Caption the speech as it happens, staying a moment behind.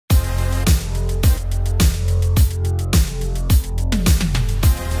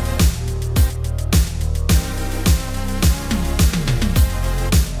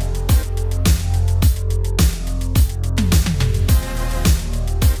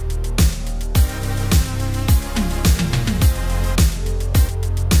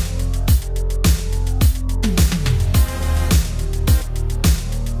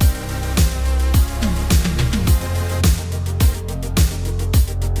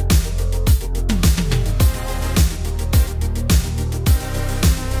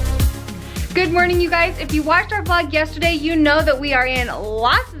Good morning, you guys. If you watched our vlog yesterday, you know that we are in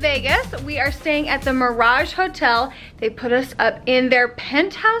Las Vegas. We are staying at the Mirage Hotel. They put us up in their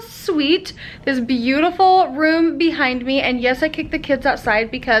penthouse suite, this beautiful room behind me. And yes, I kicked the kids outside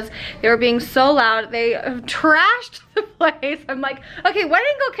because they were being so loud. They trashed the place. I'm like, okay, what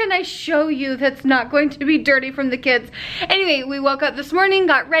angle can I show you that's not going to be dirty from the kids? Anyway, we woke up this morning,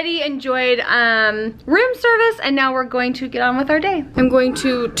 got ready, enjoyed room service, and now we're going to get on with our day. I'm going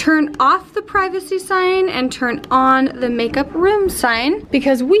to turn off the privacy sign and turn on the makeup room sign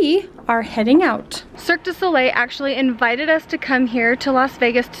because we are heading out. Cirque du Soleil actually invited us to come here to Las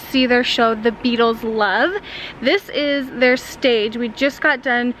Vegas to see their show, The Beatles Love. This is their stage. We just got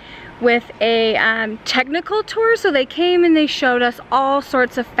done with a technical tour, so they came and they showed us all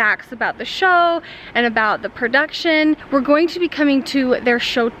sorts of facts about the show and about the production. We're going to be coming to their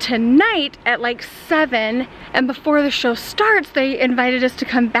show tonight at like 7, and before the show starts they invited us to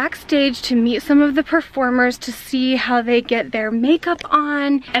come backstage to meet some of the performers to see how they get their makeup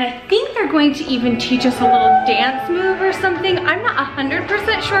on, and I think they're going to even teach us a little dance move or something. I'm not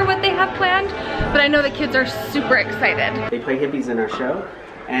 100% sure what they have planned, but I know the kids are super excited. They play hippies in our show,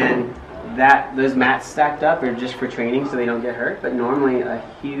 and those mats stacked up are just for training so they don't get hurt, but normally a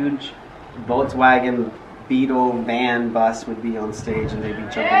huge Volkswagen Beetle van bus would be on stage and they'd be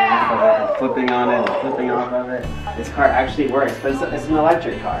jumping off of it and flipping on it and flipping off of it. This car actually works, but it's an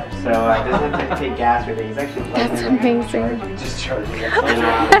electric car, so it doesn't have to take gas or anything. It's actually That's amazing. Just charging it.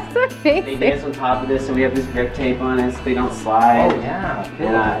 That's amazing. They dance on top of this, and we have this grip tape on it so they don't slide. Oh yeah, cool.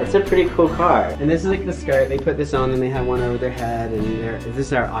 And it's a pretty cool car. And this is like the skirt. They put this on and they have one over their head, and this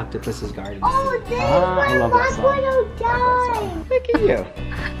is our Octopus's Garden. Oh, this I love that song. Look at you.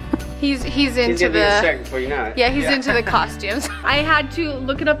 He's into the he's into the costumes. I had to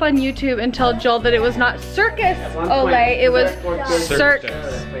look it up on YouTube and tell Joel that it was not Circus Olay, it was Cirque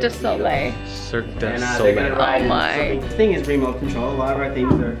du Soleil. Cirque du Soleil. Oh my. This thing is remote control. A lot of our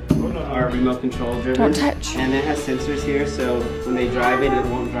things are remote control driven. Don't touch. And it has sensors here, so when they drive it, it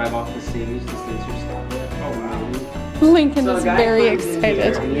won't drive off the stage. The sensors stop it. Oh wow. Lincoln is very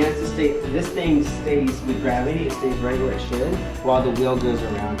excited. And he has to stay. This thing stays with gravity. It stays right where it should, while the wheel goes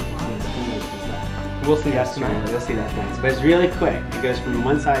around. We'll see that tonight. We'll see that tonight. But it's really quick. It goes from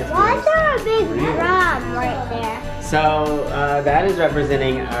one side to the Why other. is there a big drum right there? So that is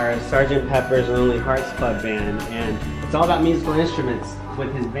representing our Sgt. Pepper's Lonely Hearts Club band, and it's all about musical instruments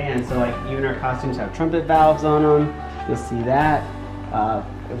with his band. So like even our costumes have trumpet valves on them. You'll see that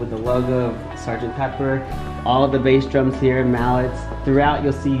with the logo of Sgt. Pepper. All of the bass drums here, mallets. Throughout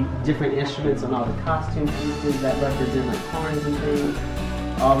you'll see different instruments on all the costume pieces that represent like horns and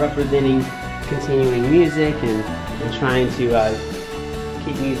things, all representing continuing music and trying to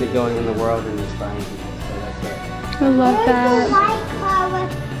keep music going in the world and inspiring people. So that's it. I love that.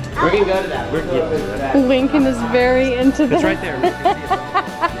 We're gonna go to that. We're going to that. Lincoln is very into this. It's right there.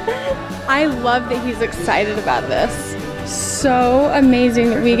 I love that he's excited about this. So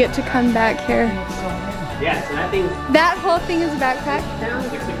amazing that we get to come back here. Yes, and I think that whole thing is a backpack.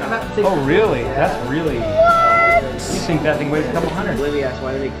 Oh really? That's really. You think that thing weighs a couple hundred? Olivia asked,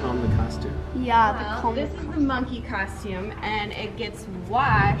 why do they call him the costume? Yeah, this is the monkey costume, and it gets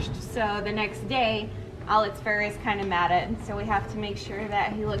washed, so the next day all its fur is kind of matted, so we have to make sure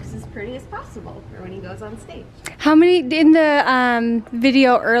that he looks as pretty as possible for when he goes on stage. How many, in the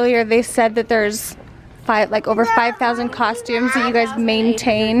video earlier they said that there's over 5,000 costumes that you guys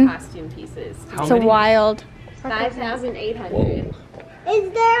maintain. Costume pieces. It's a wild. 5,800.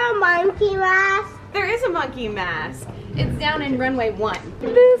 Is there a monkey mask? There is a monkey mask. It's down in runway 1.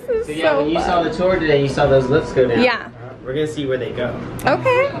 This is So yeah, when you saw the tour today, you saw those lips go down. Yeah. We're gonna see where they go.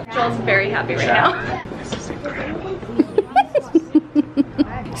 Okay. Joel's very happy right now.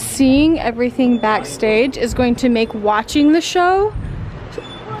 Seeing everything backstage is going to make watching the show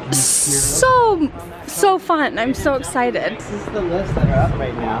so fun. I'm so excited. This is the lifts that are up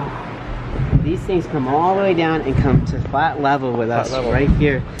right now. These things come all the way down and come to flat level with us right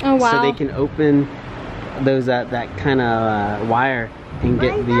here. Oh wow. So they can open those that kind of wire and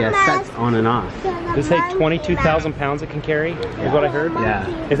get the sets on and off. Does it say 22,000 pounds it can carry? Is what I heard?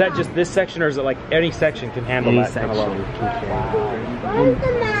 Yeah. Is that just this section, or is it like any section can handle that kind of load? Where's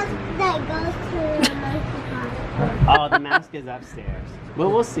the mask that goes to the monkey car? Oh, the mask is upstairs. Well,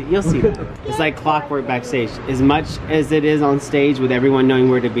 we'll see. You'll see. It's like clockwork backstage. As much as it is on stage with everyone knowing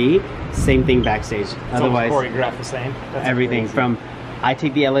where to be, same thing backstage. Otherwise, choreographed the same. That's everything crazy. from I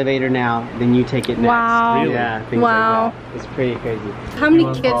take the elevator now, then you take it next. Wow. Really? Yeah, things Wow. like that. It's pretty crazy. How many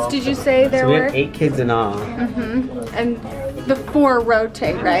kids did you say there So we were? have 8 kids in all. And the 4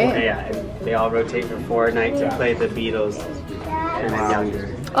 rotate, right? Yeah, they all rotate for 4 nights and play the Beatles and then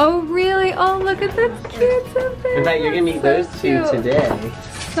younger. Oh, really? Oh, look at the kids up there. In fact, you're gonna meet those two today.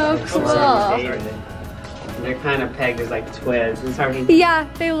 So cool. They're kind of pegged as like twins. It's hard to... Yeah,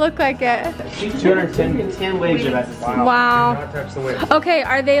 they look like it. 210 wigs are about to see. Wow. Do not touch the wig. Okay,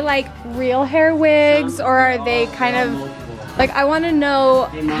 are they like real hair wigs or are they kind of like, I want to know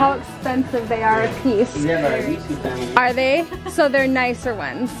how expensive they are a piece. We have our YouTube family. Are they? So they're nicer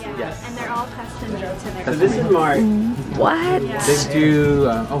ones. Yes. And they're all custom made to their So this is Mark. What? They do,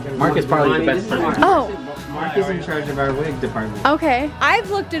 Mark is probably the best person. Oh. Mark is in charge of our wig department. Okay, I've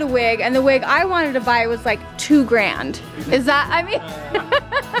looked at a wig and the wig I wanted to buy was like $2 grand. Is that, I mean,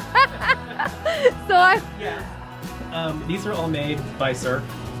 so These are all made by Cirque.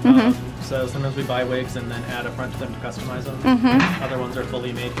 So sometimes we buy wigs and then add a front to them to customize them. Other ones are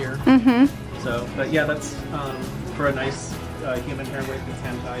fully made here. So, but yeah, that's for a nice human hair wig that's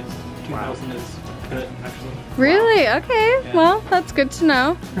hand tied. 2,000 is good, actually. Really? Okay, well, that's good to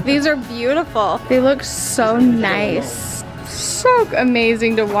know. These are beautiful. They look so nice. So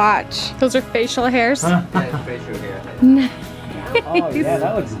amazing to watch. Those are facial hairs. Yeah, facial hair. Oh yeah,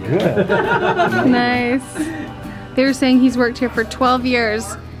 that looks good. Nice. They were saying he's worked here for 12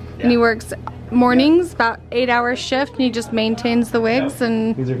 years and he works mornings, about 8-hour shift, and he just maintains the wigs,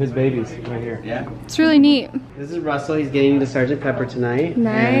 and These are his babies right here. Yeah. it's really neat. This is Russell. He's getting into Sgt. Pepper tonight.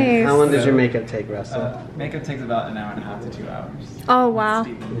 Nice. How long does your makeup take, Russell? Makeup takes about an hour and a half to 2 hours. Oh, wow.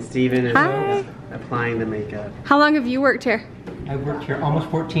 And Steven is Hi. applying the makeup. How long have you worked here? I've worked here almost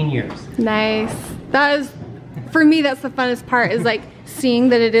 14 years. Nice. That is, for me, that's the funnest part, is like seeing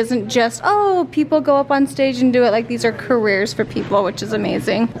that it isn't just, oh, people go up on stage and do it. Like, these are careers for people, which is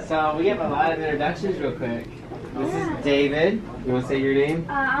amazing. So we have a lot of introductions real quick. This is David. You want to say your name?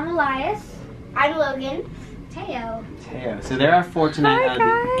 I'm Elias. I'm Logan. Teo. Teo. So there are 4 tonight Hi, out of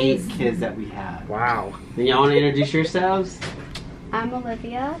the guys. 8 kids that we have. Wow. Then y'all want to introduce yourselves? I'm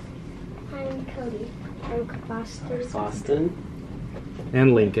Olivia. I'm Cody. I'm Boston. Boston.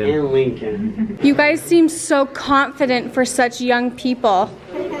 And Lincoln. And Lincoln. You guys seem so confident for such young people.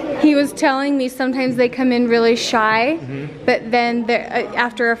 He was telling me sometimes they come in really shy, but then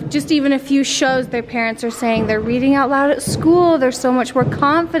after just even a few shows, their parents are saying they're reading out loud at school. They're so much more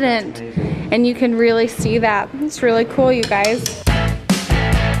confident, and you can really see that. It's really cool, you guys.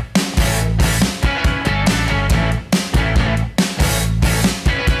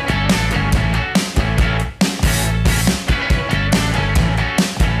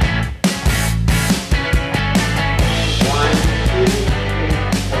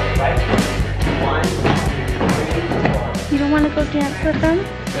 You don't want to go dance with them?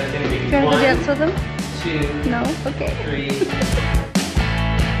 So it's going to be Do you want to go dance with them? 2, No? Okay. 3.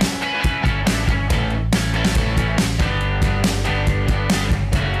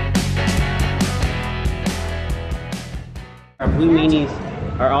 Our blue meanies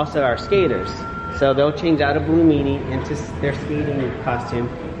are also our skaters. So they'll change out a blue meanie into their skating costume,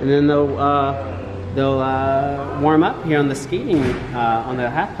 and then they'll warm up here on the skating, on the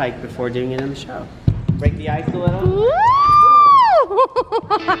half pipe before doing it in the show. Break the ice a little. Woo!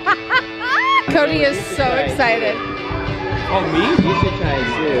 Cody is so excited. Oh, me? You should try it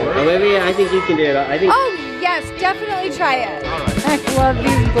too. Olivia, I think you can do it. I think. Oh, yes, definitely try it. I love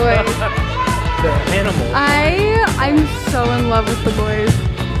these boys. The animal. I'm so in love with the boys.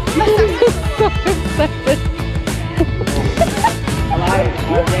 I'm so excited. Elias,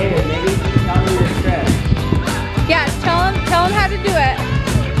 or David, maybe you can tell them your stretch. Yeah, tell him how to do it.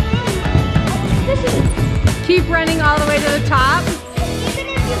 Keep running all the way to the top. Even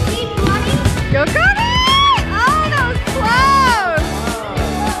if you keep running, Go got it! Oh, that was close!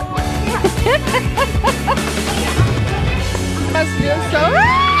 That's just so...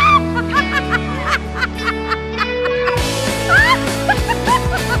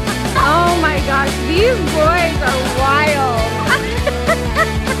 Oh my gosh, these boys are wild.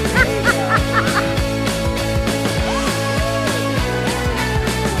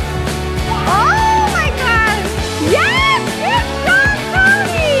 Oh my gosh! Yes! Good job,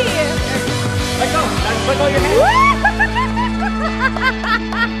 Cody! Let go! Let go of your hand!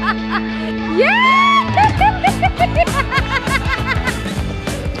 Yeah!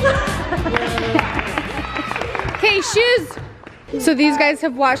 Okay, shoes. So these guys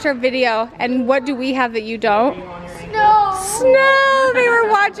have watched our video, and what do we have that you don't? snow. Snow! They were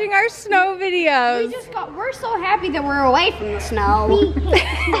watching our snow videos. We're so happy that we're away from the snow. we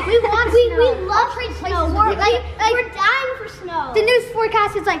want snow. We love snow. We're dying for snow. The news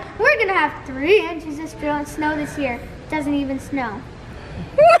forecast is like, we're gonna have 3 inches of snow this year. It doesn't even snow.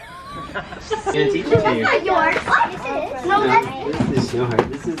 I'm gonna teach it to you. That's not yours. No, that's This is yours.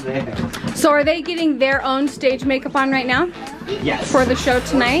 This is theirs. So are they getting their own stage makeup on right now? Yes. For the show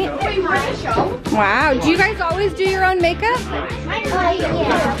tonight? Wow. Do you guys always do your own makeup?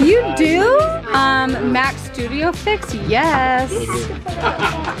 Yeah. You do? Mac Studio Fix? Yes.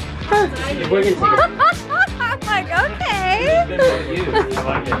 We're gonna take I'm like, okay.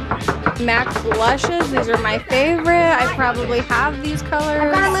 MAC blushes, these are my favorite. I probably have these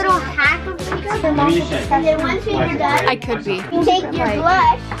colors. Got a little hack of makeup. And then once you're done, I could be. you take your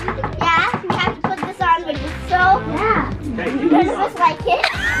blush. Yeah, you have to put this on, but it's so because it looks like it.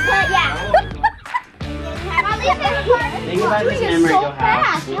 But yeah. Think about this memory you'll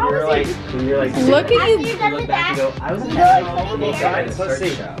have when you're like Look at you. look back and go, I was in that both sides. Let's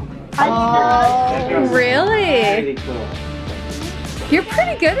see. Oh, really? Pretty cool. You're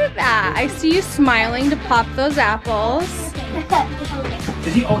pretty good at that. I see you smiling to pop those apples.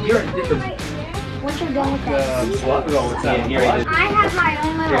 Did he? Oh, you're. Once you're done with that, What's that? I have my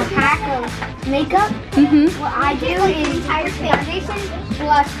own little pack of makeup. What I do is foundation,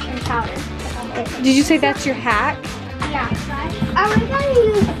 blush, and powder. Did you say that's your hack? Yeah. I was gonna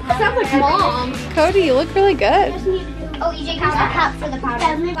use. Sounds like mom. Cody, you look really good. Oh, EJ counts the cup for the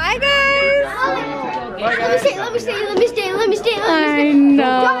powder. Bye, guys. Let me stay. I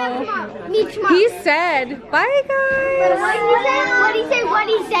know. Come on, meet tomorrow. He said, bye, guys. What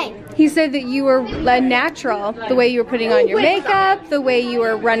did he say? He said that you were a natural, the way you were putting on your makeup, the way you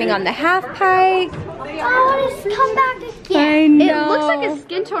were running on the half pipe. Oh, it's come back again. I know. It looks like a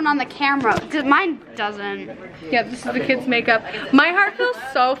skin tone on the camera. Mine doesn't. Yeah, this is the kids' makeup. My heart feels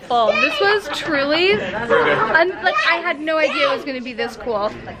so full. This was truly, like I had no idea it was going to be this cool.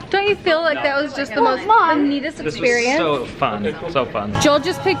 Don't you feel like that was just the neatest experience? So fun, so fun. Joel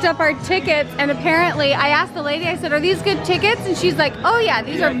just picked up our tickets, and apparently I asked the lady, I said, are these good tickets? And she's like, oh yeah,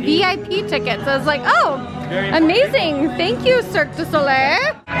 these are VIP tickets. I was like, oh, amazing. Thank you, Cirque du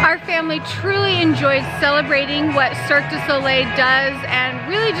Soleil. Our family truly enjoys celebrating what Cirque du Soleil does and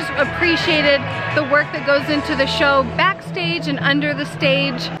really just appreciated the work that goes into the show backstage and under the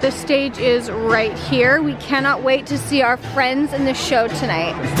stage. The stage is right here. We cannot wait to see our friends in the show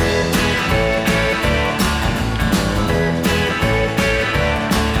tonight.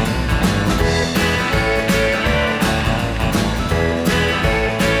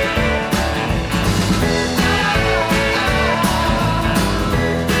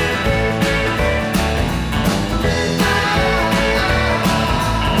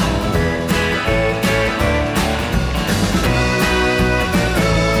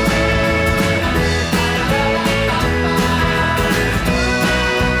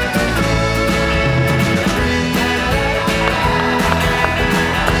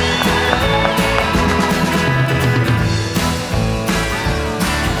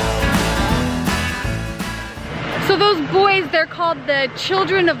 So those boys, they're called the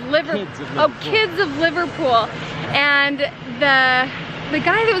Children of Liverpool. Oh, Kids of Liverpool. And the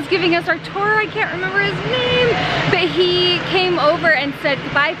guy that was giving us our tour, I can't remember his name, but he came over and said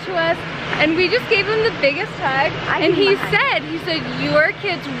goodbye to us. And we just gave him the biggest hug. And he said, your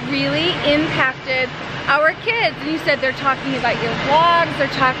kids really impacted our kids. And he said they're talking about your vlogs,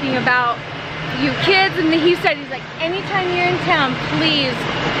 they're talking about you kids, and he said, he's like, anytime you're in town, please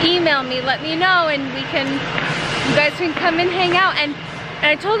email me, let me know, and you guys can come and hang out. And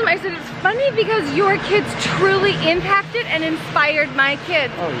I told him, I said, it's funny because your kids truly impacted and inspired my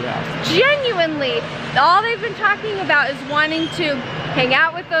kids. Oh yeah. Genuinely. All they've been talking about is wanting to hang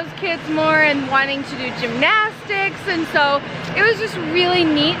out with those kids more and wanting to do gymnastics. And so it was just really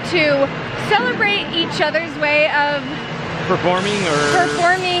neat to celebrate each other's way of Performing,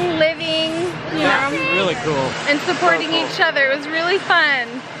 living, you know, really cool. and supporting each other. It was really fun.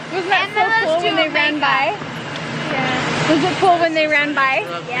 Wasn't that so cool when they ran by? Yeah. Was it cool when they ran by?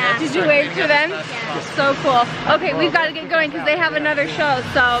 Yeah. Did you wave to them? Yeah. So cool. Okay, we've got to get going because they have another show,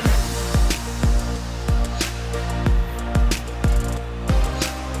 so.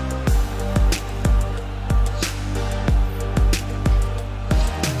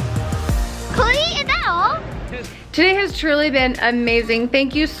 Cody, is that all? Today has truly been amazing.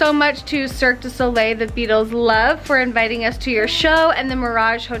 Thank you so much to Cirque du Soleil, the Beatles love, for inviting us to your show, and the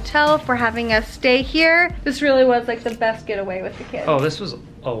Mirage Hotel for having us stay here. This really was like the best getaway with the kids. Oh, this was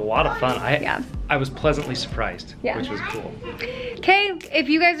a lot of fun. Yeah. I was pleasantly surprised, Yeah. which was cool. Okay, if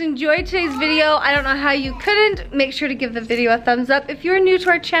you guys enjoyed today's video, I don't know how you couldn't, make sure to give the video a thumbs up. If you're new to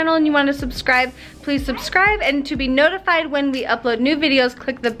our channel and you want to subscribe, please subscribe, and to be notified when we upload new videos,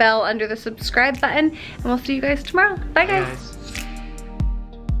 click the bell under the subscribe button, and we'll see you guys tomorrow. Bye guys.